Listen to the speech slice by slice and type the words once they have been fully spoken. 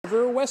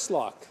Trevor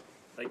Westlock.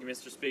 Thank you,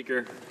 Mr.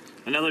 Speaker.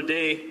 Another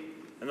day,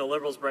 and the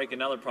Liberals break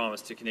another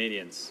promise to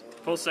Canadians.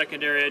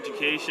 Post-secondary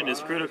education is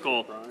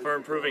critical for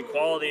improving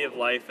quality of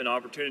life and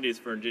opportunities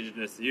for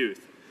Indigenous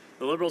youth.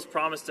 The Liberals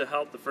promised to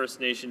help the First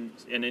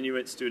Nations and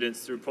Inuit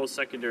students through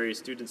post-secondary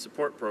student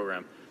support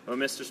program. But,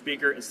 Mr.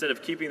 Speaker, instead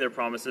of keeping their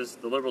promises,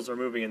 the Liberals are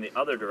moving in the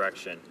other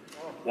direction.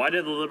 Why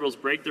did the Liberals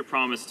break their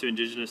promise to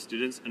Indigenous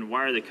students, and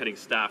why are they cutting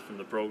staff from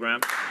the program?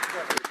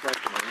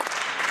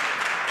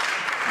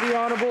 The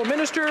Honourable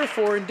Minister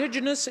for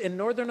Indigenous and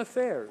Northern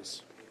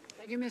Affairs.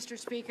 Thank you, Mr.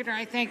 Speaker.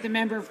 I thank the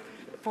member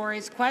for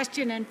his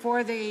question and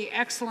for the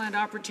excellent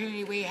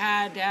opportunity we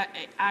had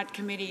at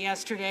committee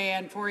yesterday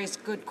and for his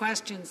good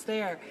questions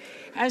there.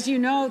 As you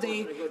know,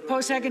 the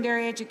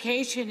post-secondary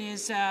education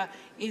is a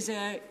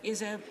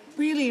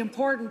really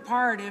important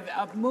part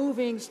of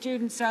moving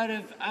students out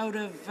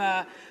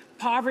of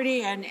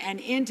poverty and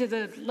into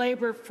the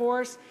labour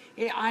force.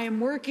 I am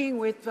working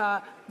with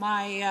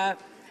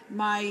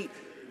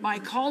my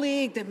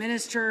colleague, the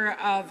Minister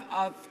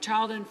of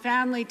Child and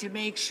Family, to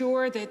make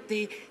sure that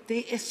the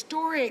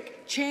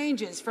historic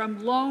changes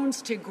from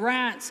loans to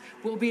grants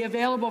will be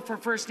available for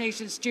First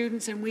Nations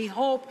students, and we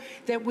hope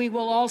that we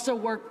will also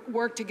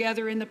work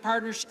together in the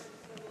partnership